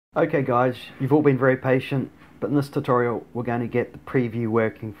Okay guys, you've all been very patient, but in this tutorial we're going to get the preview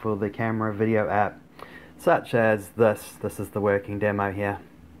working for the camera video app, such as this. This is the working demo here.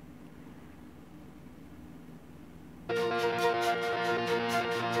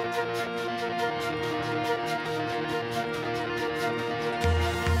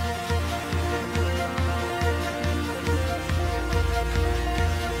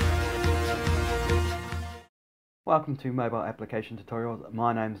 Welcome to Mobile Application Tutorials.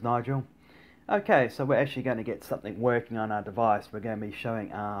 My name's Nigel. Okay, so we're actually going to get something working on our device. We're going to be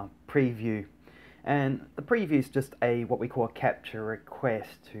showing our preview, and the preview is just what we call a capture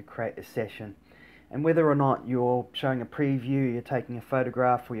request to create a session. And whether or not you're showing a preview, you're taking a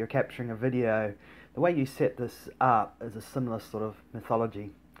photograph, or you're capturing a video, the way you set this up is a similar sort of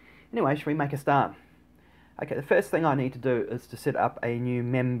methodology. Anyway, shall we make a start? Okay, the first thing I need to do is to set up a new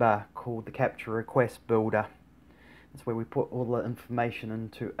member called the CaptureRequest.Builder. That's where we put all the information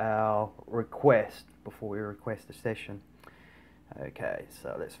into our request before we request a session. Okay,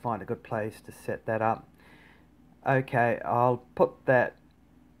 so let's find a good place to set that up. Okay, I'll put that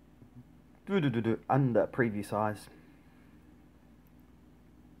under preview size.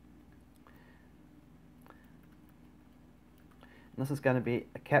 And this is going to be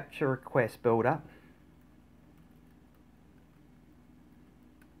a capture request builder.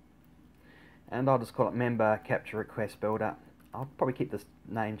 And I'll just call it member capture request builder. I'll probably keep this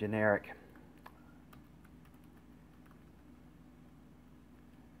name generic.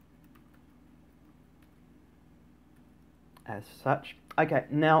 As such. Okay,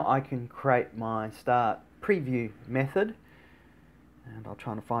 now I can create my start preview method, and I'll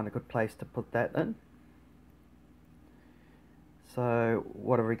try and find a good place to put that in. So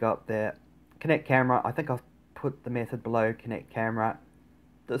what have we got there? Connect camera. I think I've put the method below connect camera,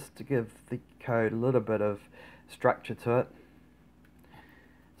 just to give the code a little bit of structure to it.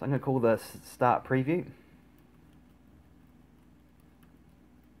 So I'm going to call this start preview.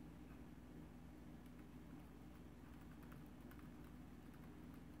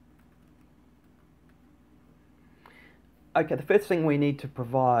 Okay, the first thing we need to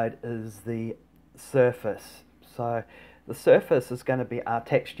provide is the surface. So the surface is going to be our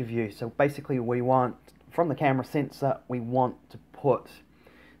texture view. So basically we want, from the camera sensor, we want to put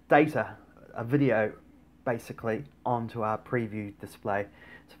data, a video basically, onto our preview display.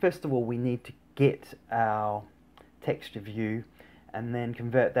 So first of all we need to get our texture view and then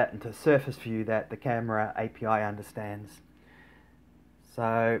convert that into a surface view that the camera API understands.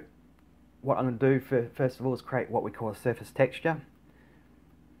 So what I'm going to do first of all is create what we call a surface texture,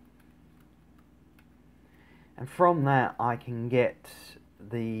 and from that I can get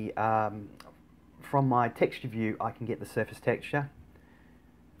the from my texture view I can get the surface texture.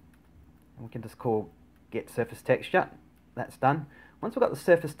 We can just call get surface texture. That's done. Once we've got the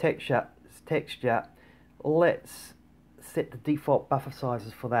surface texture, let's set the default buffer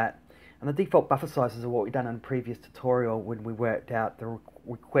sizes for that. And the default buffer sizes are what we've done in a previous tutorial when we worked out the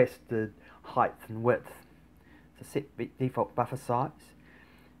requested height and width. So set default buffer size,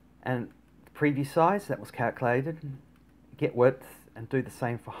 and the preview size that was calculated, get width, and do the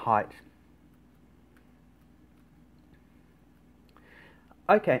same for height.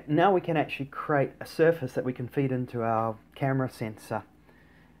 Okay, now we can actually create a surface that we can feed into our camera sensor.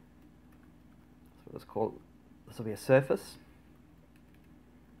 So let's call this will be a surface.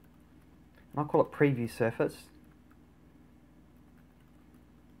 And I'll call it preview surface.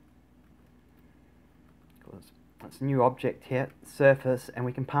 That's a new object here, surface, and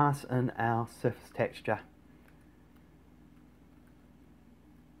we can pass in our surface texture.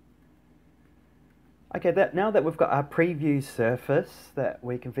 Okay, now that we've got our preview surface that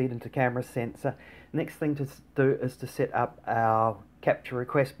we can feed into camera sensor, the next thing to do is to set up our capture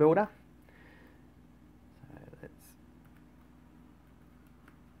request builder. So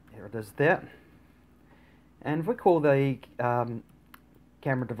here it is there. And if we call the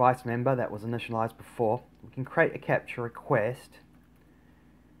camera device member that was initialized before, we can create a capture request,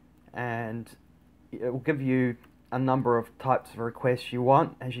 and it will give you a number of types of requests you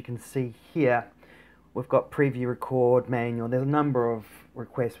want. As you can see here, we've got preview, record, manual. There's a number of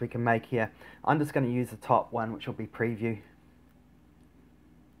requests we can make here. I'm just going to use the top one, which will be preview.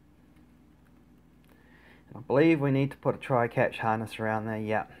 And I believe we need to put a try-catch harness around there,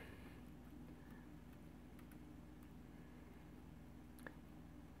 yeah.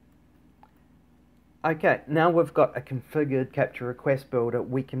 Okay, now we've got a configured capture request builder,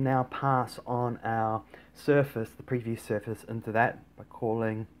 we can now pass on our surface, the preview surface, into that by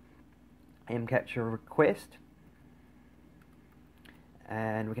calling CaptureRequest,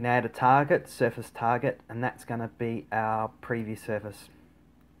 and we can add a target, surface target, and that's going to be our preview surface.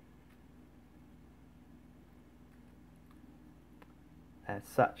 as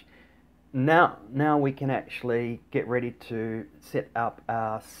such. Now we can actually get ready to set up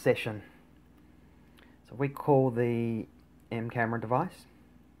our session. So we call the camera device,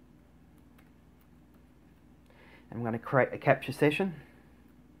 and we're going to create a capture session.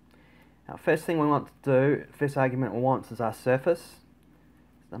 Now, first thing we want to do, first argument we want is our surface.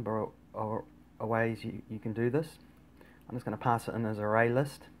 There's a number of ways you can do this. I'm just going to pass it in as array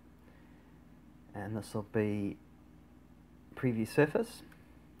list, and this will be preview surface.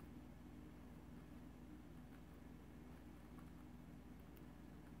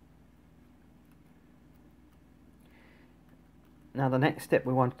 Now the next step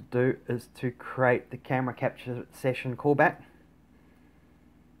we want to do is to create the camera capture session callback.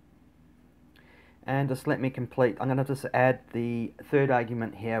 And just let me complete, I'm going to just add the third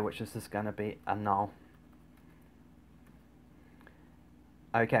argument here, which is just going to be a null.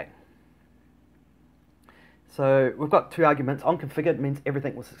 Okay. So we've got two arguments. OnConfigured means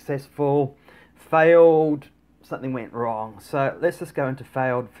everything was successful. Failed, something went wrong. So let's just go into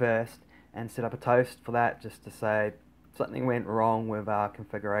failed first and set up a toast for that, just to say something went wrong with our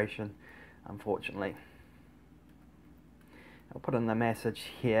configuration, unfortunately. I'll put in the message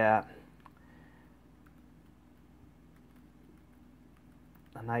here.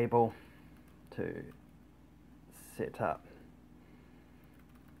 Enable to set up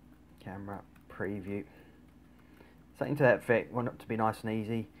camera preview. Something to that effect. Want it to be nice and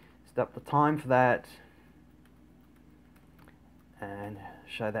easy. Set up the time for that and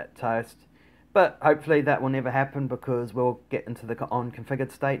show that toast. But hopefully that will never happen, because we'll get into the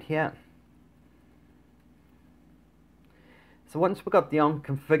onConfigured state here. So once we've got the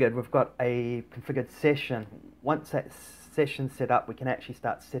onConfigured, we've got a configured session. Once that session's set up, we can actually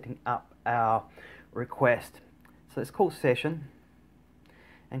start setting up our request. So let's call session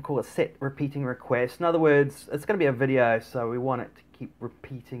and call it set repeating request. In other words, it's going to be a video, so we want it to keep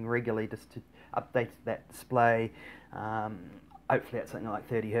repeating regularly just to update that display. Hopefully at something like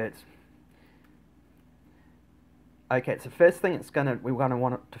 30 Hertz. Okay, so first thing we're going to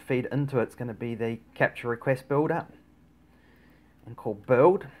want it to feed into it's going to be the CaptureRequest.Builder, and call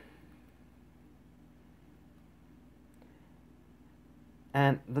build.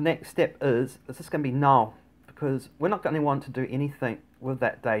 And the next step is just going to be null, because we're not going to want to do anything with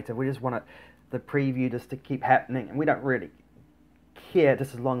that data. We just want the preview just to keep happening, and we don't really care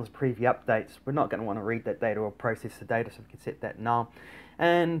just as long as preview updates. We're not going to want to read that data or process the data, so we can set that null.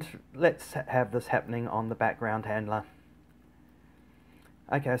 And let's have this happening on the background handler.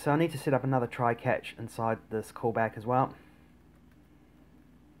 Okay, so I need to set up another try catch inside this callback as well.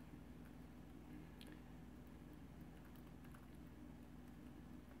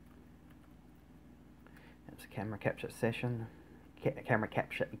 That's camera capture session, camera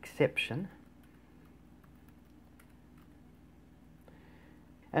capture exception.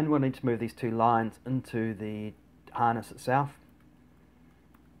 And we'll need to move these two lines into the harness itself.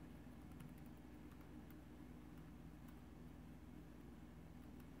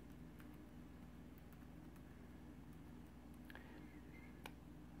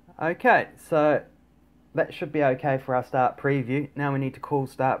 Okay, so that should be okay for our start preview. Now we need to call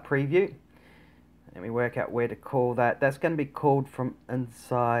start preview. Let me work out where to call that. That's going to be called from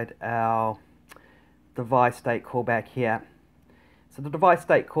inside our device state callback here. So the device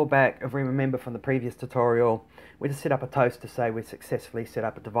state callback, if we remember from the previous tutorial, we just set up a toast to say we successfully set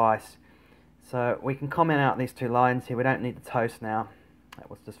up a device. So we can comment out these two lines here. We don't need the toast now. That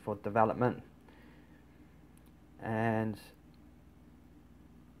was just for development. And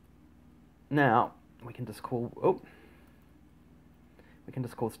now we can just call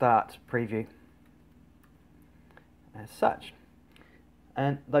start preview as such.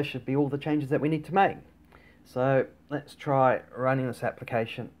 And those should be all the changes that we need to make. So let's try running this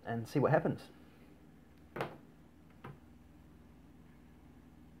application and see what happens.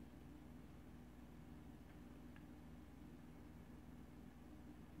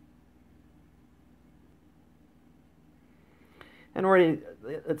 And already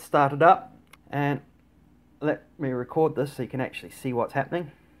it started up, and let me record this so you can actually see what's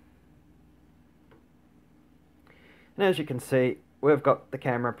happening. And as you can see, we've got the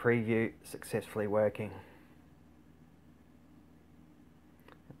camera preview successfully working.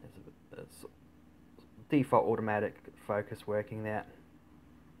 There's default automatic focus working there.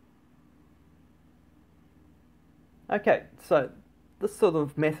 Okay, so this sort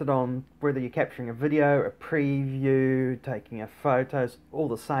of method on whether you're capturing a video, a preview, taking a photo, is all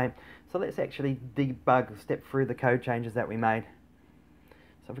the same. So let's actually debug, step through the code changes that we made.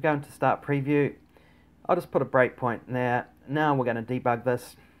 So if we go into start preview, I'll just put a breakpoint there. Now we're going to debug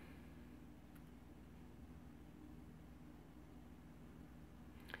this.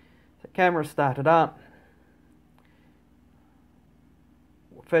 Camera started up.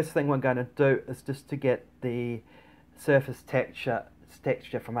 First thing we're going to do is just to get the surface texture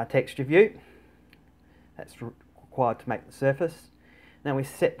from our texture view. That's required to make the surface. Now we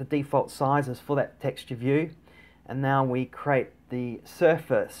set the default sizes for that texture view, and now we create the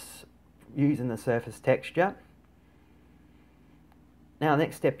surface using the surface texture. Now the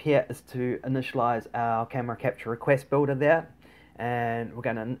next step here is to initialize our CameraCaptureRequest.Builder there, and we're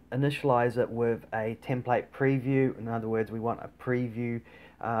going to initialize it with a template preview. In other words, we want a preview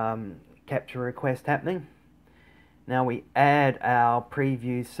capture request happening. Now we add our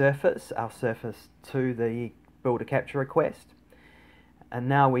preview surface, to the builder capture request, and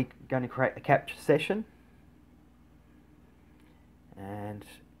now we're going to create a capture session and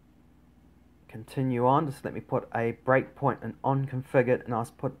continue on. Just let me put a breakpoint in onConfigured, and I'll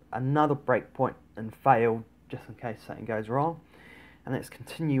put another breakpoint in failed just in case something goes wrong. And let's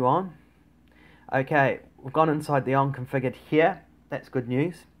continue on. Okay, we've gone inside the onConfigured here. That's good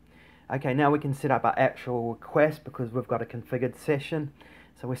news. Okay, now we can set up our actual request because we've got a configured session.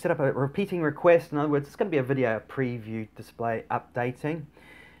 So we set up a repeating request. In other words, it's going to be a video preview display updating.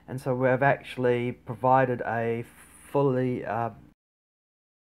 And so we've actually provided a fully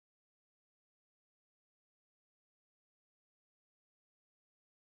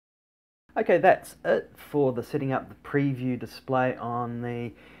okay, that's it for the setting up the preview display on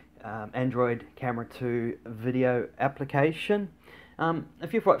the Android Camera 2 video application.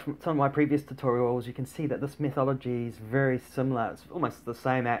 If you've watched some of my previous tutorials, you can see that this methodology is very similar. It's almost the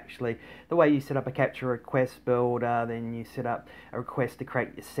same actually. The way you set up a capture request builder, then you set up a request to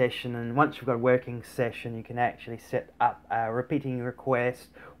create your session, and once you've got a working session, you can actually set up a repeating request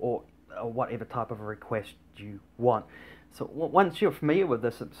or whatever type of a request you want. So once you're familiar with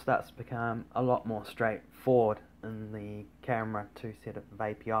this, it starts to become a lot more straightforward in the Camera 2 set of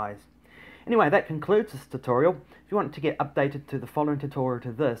APIs. Anyway, that concludes this tutorial. If you want to get updated to the following tutorial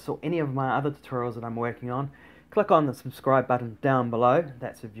to this or any of my other tutorials that I'm working on, click on the subscribe button down below.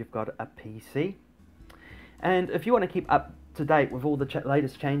 That's if you've got a PC. And if you want to keep up to date with all the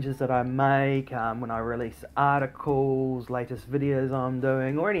latest changes that I make, when I release articles, latest videos I'm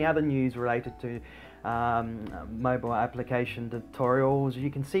doing, or any other news related to mobile application tutorials,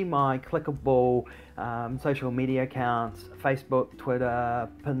 you can see my clickable social media accounts: Facebook, Twitter,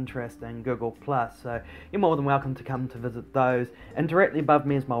 Pinterest and Google+. So you're more than welcome to come to visit those. And directly above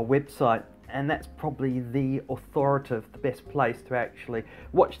me is my website, and that's probably the authoritative, the best place to actually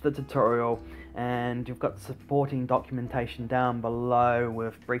watch the tutorial. And you've got supporting documentation down below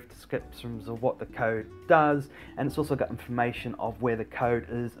with brief descriptions of what the code does, and it's also got information of where the code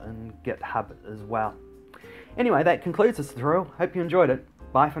is in GitHub as well. Anyway, that concludes this tutorial. Hope you enjoyed it.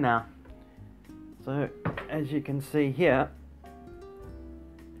 Bye for now. So as you can see here,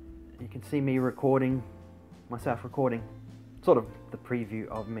 you can see me recording, myself recording, sort of the preview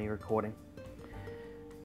of me recording.